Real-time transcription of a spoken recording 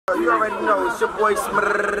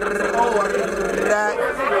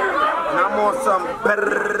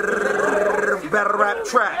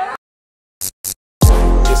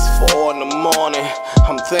It's 4 in the morning,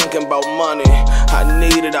 I'm thinking about money. I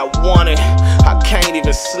need it, I want it, I can't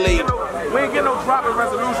even sleep. We ain't getting no drop in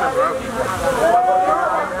resolution, bro.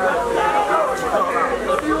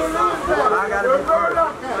 I gotta be first.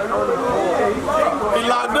 He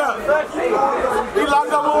locked up. He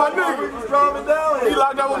locked up with my nigga. He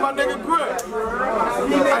locked up with my nigga Grip.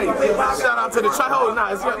 Hey, shout out to the trap. Hold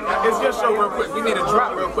on, it's your show real quick. We need a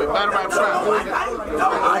drop real quick. Battle rap trap.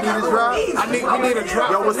 I need a drop? We need a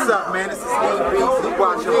drop. Yo, what's up, man? This is Beasley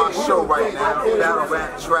watching my show right now. Battle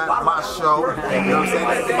rap trap, my show. You know what I'm saying?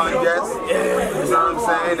 This is my guest. You know what I'm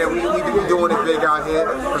saying? And we be doing it big out here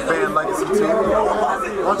for Fan Legacy 2.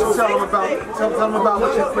 Why don't you tell them about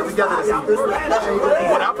what you put together this evening?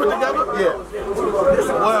 What I put together? Yeah.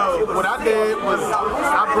 Well, what I did was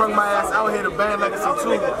I brought my ass out here to Band Legacy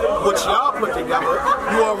 2, which y'all put together.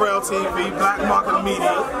 URL TV, Black Market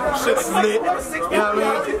Media, shit's lit. You know what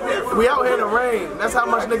I mean? We out here in the rain. That's how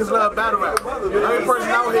much niggas love battle rap. Every person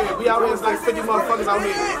out here, we out here, it's like 50 motherfuckers out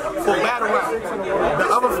here for battle rap. The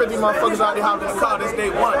other 50 motherfuckers out here out in the car, this day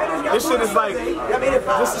one. This shit is like,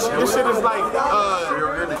 this shit is like,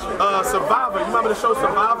 Survivor. You remember the show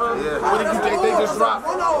Survivor? Yeah. Where they just dropped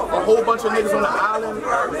a whole bunch of niggas on the island,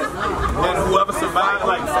 and whoever survived,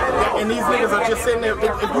 like, and these niggas are just sitting there. If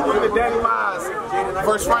you look at Danny Mize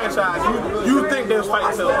versus franchise, you think they was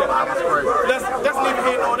fighting till death. That's neither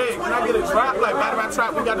here nor there. Can I get a drop like Battle Rap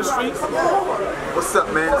Trap? We got the streets. What's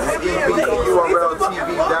up, man? This is EB,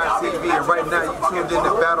 URLTV.TV, and right now you tuned in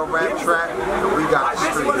to Battle Rap Trap, and we got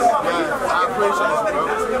the streets. Man, I appreciate you,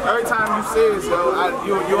 bro. Every time you say it,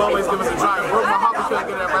 yo, you always give us a drive. Broke my heart, we couldn't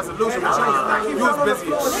get that resolution, but you was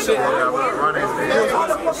busy as shit.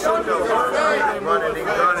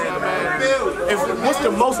 What's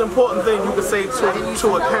the most important thing you can say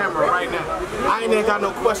to a camera right now? I ain't even got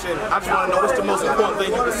no question. I just want to know what's the most important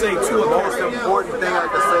thing you can say to a camera. The most important thing I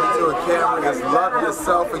can say to a camera is love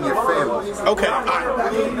yourself and your family. Okay, all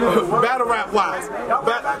right. Battle rap wise.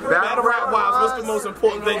 Battle rap wise, what's the most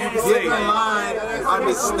important thing you can say? Get in line and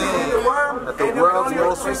understand that the world's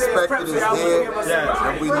most respected is here.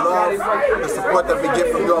 And we love the support that we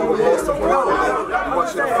get from y'all, but most importantly, we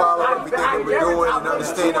want you to follow everything that we're doing and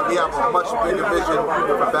understand that we have a much bigger vision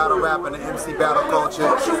for battle rap and the MC battle culture.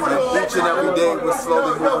 And each and every day we're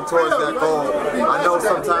slowly moving towards that goal. I know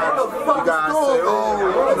sometimes you guys say, oh,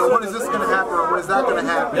 you know, when is this going to happen or when is that going to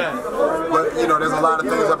happen? But, you know, there's a lot of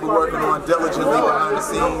things that we're working on diligently behind the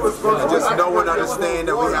scenes. And just know and understand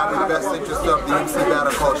that we have the best interest of the MC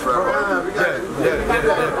battle culture.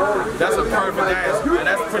 That's a perfect answer, and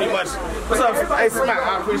that's pretty much. What's up? Hey, Smack,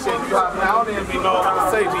 I appreciate you dropping. I don't even know what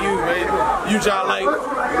to say to you, man. You just like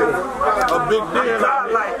a big deal.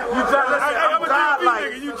 Godlike. You just like. I'm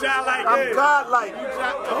godlike. You just like. I'm godlike.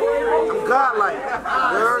 I'm godlike.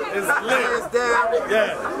 It's lit. Hands down.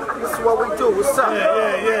 Yeah. This is what we do. What's up?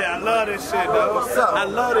 Yeah. I love this shit, though. What's up? I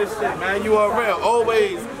love this shit, man. You are real.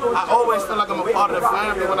 I always feel like I'm a part of the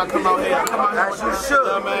family when I come out here. I come out here as you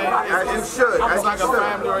should, man. As you should. It's like a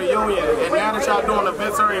family reunion. And now that y'all doing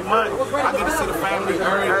events every month, I get to see the family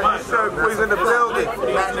every month. Boys in the building.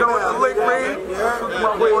 You know what the lick mean?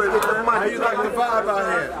 Boys get the money. How you like the vibe out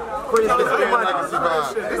here? Boys get the money.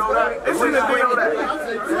 It's in the deal that.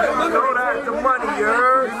 You know that the money, you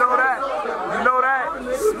heard? You know that? You know that?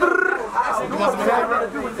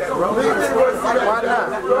 Why not?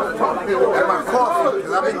 And my coffee,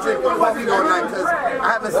 because I've been drinking coffee all night because I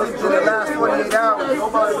haven't slept in the last 48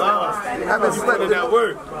 hours. I haven't slept in that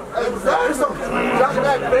word.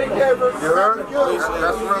 You heard?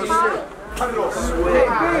 That's real shit. Hey,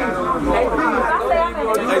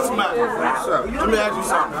 Smack, let me ask you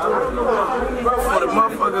something. For the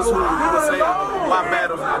motherfuckers who would say, why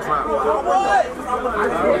battles not dropping?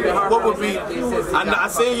 What would be, I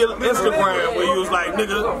seen your Instagram where you was like,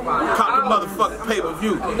 nigga, cop the motherfucking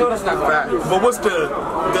pay-per-view. But what's the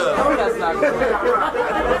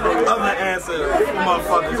other answer for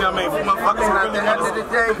motherfuckers? You know what I mean? For motherfuckers who really at the end of the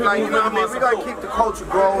day, like, you know what I mean? We gotta keep the culture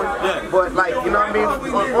growing, but like, you know what I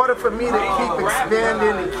mean? In order for me to keep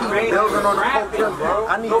expanding and keep building on the culture,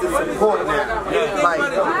 I need to support now. Like,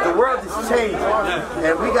 the world has changed,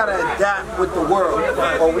 and we gotta adapt with the world,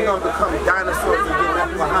 or we gonna become dinosaurs and get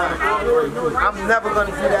left behind. I'm never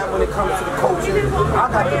gonna do that when it comes to the culture. I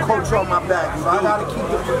got the culture on my back, so I gotta keep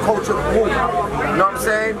the culture moving. You know what I'm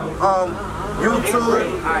saying? YouTube,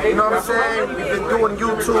 you know what I'm saying? We've been doing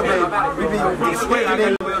YouTube and we've been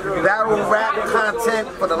distributing battle rap content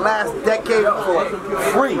for the last decade for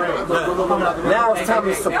free. Now it's time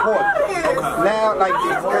to support. Now, like,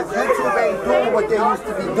 because YouTube ain't doing what they used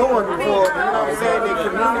to be doing before, you know what I'm saying? Their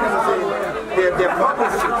communities and their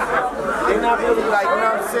publishers. They're not really, like, you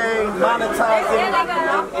know what I'm saying,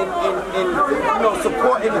 monetizing and you know,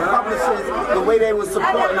 supporting the publishers the way they were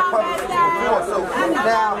supporting the publishers before. So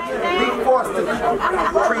now we forced to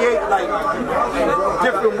create, like,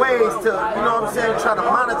 different ways to, you know what I'm saying, try to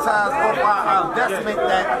monetize off our investment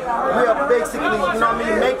that we are basically, you know what I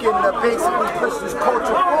mean, making to basically push this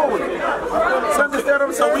culture forward. So understand what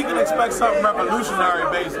I'm saying? So we can expect something revolutionary,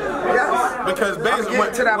 basically. Yes. Because basically,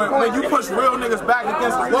 when you push real niggas back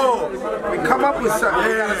against the wall, we come up with something.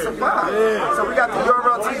 We gotta survive. Yeah. So we got the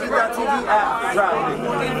URLTV.tv app dropping.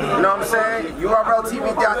 You know what I'm saying?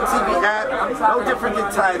 URLTV.tv app, no different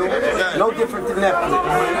than Tidal, no different than Netflix.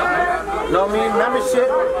 You know what I mean? Membership.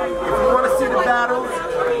 If you want to see the battles,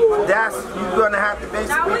 you're gonna have to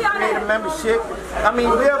basically create a membership. I mean,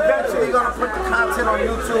 we're eventually gonna put the content on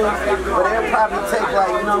YouTube, but it'll probably take,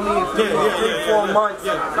 like, you know what I mean, 3-4 months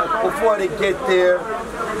before they get there.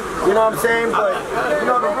 You know what I'm saying? But, you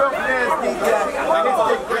know, the real fans need that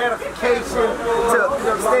instant gratification to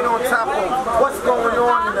stay on top of what's going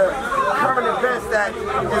on in the current events that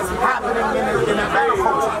is happening in the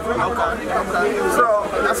agriculture. Okay. So,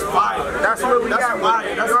 that's fire. That's what we got.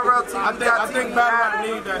 I think Battle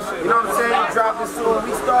need that shit. You know what I'm saying? Drop it soon.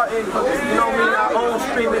 We starting, you know what I mean, our own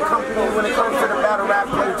streaming company when it comes to the battle rap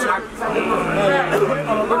culture. And, you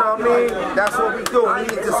know what I mean? That's what we do. We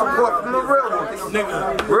need the support from the real ones.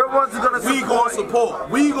 Nigga. Real ones are gonna support. We gonna support.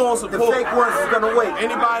 We gonna support. The fake ones is gonna wait.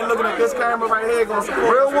 Anybody looking at this camera right here gonna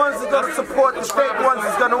support. Real ones is gonna support. The fake ones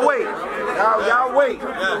is gonna wait. Y'all wait.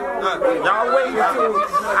 Y'all wait until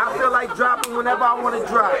I feel like dropping whenever I want to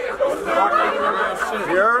drop.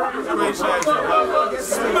 Yeah.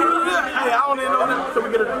 Hey, I don't even know that. Can we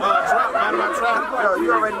get a drop? Out of my trap? Yo,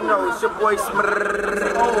 you already know. It's your boy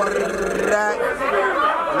Smrrrrak.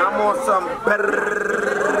 And I'm on some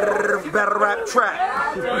better rap track.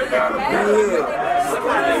 Yeah.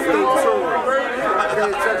 Stay tuned. Pay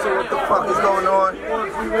attention to what the fuck is going on.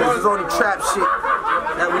 This is only trap shit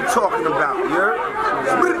that we talking about.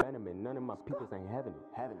 Yeah. None of my peoples ain't having it.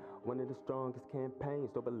 One of the strongest campaigns,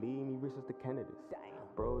 don't believe me, research the candidates.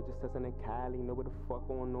 Bro, just us and Kylie, know what the fuck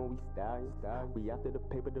going on, we stallions. We after the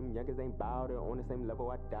paper, them youngers ain't bowed, on the same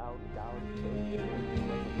level, I doubt.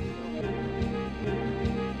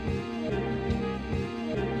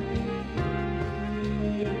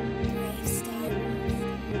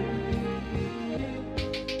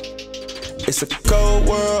 It's a cold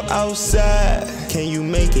world outside. Can you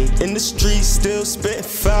make it? In the streets, still spitting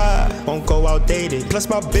fire. Won't go outdated. Plus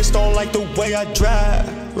my bitch don't like the way I drive.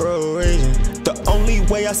 Road raging. The only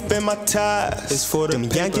way I spend my time is for them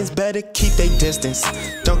Yankees. Better keep they distance.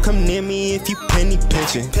 Don't come near me if you penny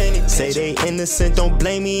pinching. Say they innocent, don't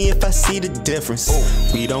blame me if I see the difference.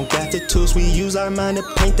 We don't got the tools, we use our mind to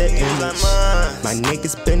paint that image. My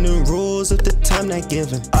niggas bending rules if the time not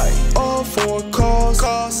given. All for cause,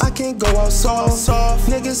 I can't go out soft.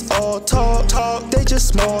 Niggas all talk, they just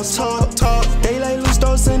small talk. They like loose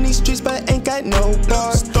dogs in these streets, but ain't got no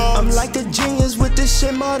bars. I'm like a genius with this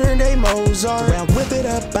shit, modern day Mozart. The way I whip it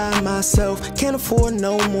up by myself, can't afford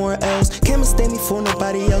no more else. Can't mistake me for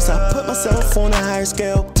nobody else. I put myself on a higher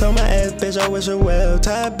scale. Tell my ass bitch I wish her well.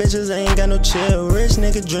 Tired bitches ain't got no chill. Rich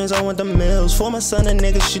nigga dreams, I want the mills. For my son a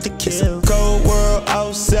nigga shoot to kill. It's a cold world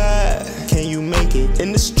outside. Can you make it?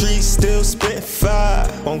 In the streets still spitting fire.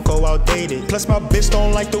 Won't go outdated. Plus my bitch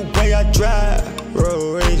don't like the way I drive.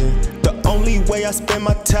 Road raging. The only way I spend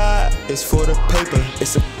my time is for the paper.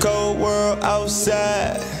 It's a cold world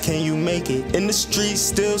outside. Can you make it? In the streets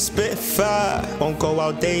still spitting fire. Won't go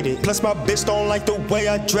outdated. Plus my bitch don't like the way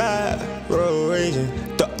I drive. Road raging.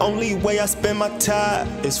 The only way I spend my time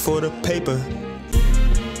is for the paper.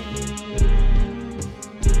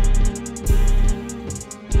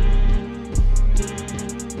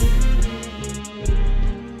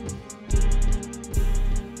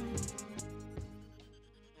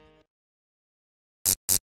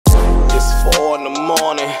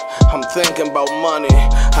 I'm thinking about money.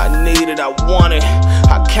 I need it, I want it.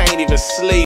 I can't even sleep.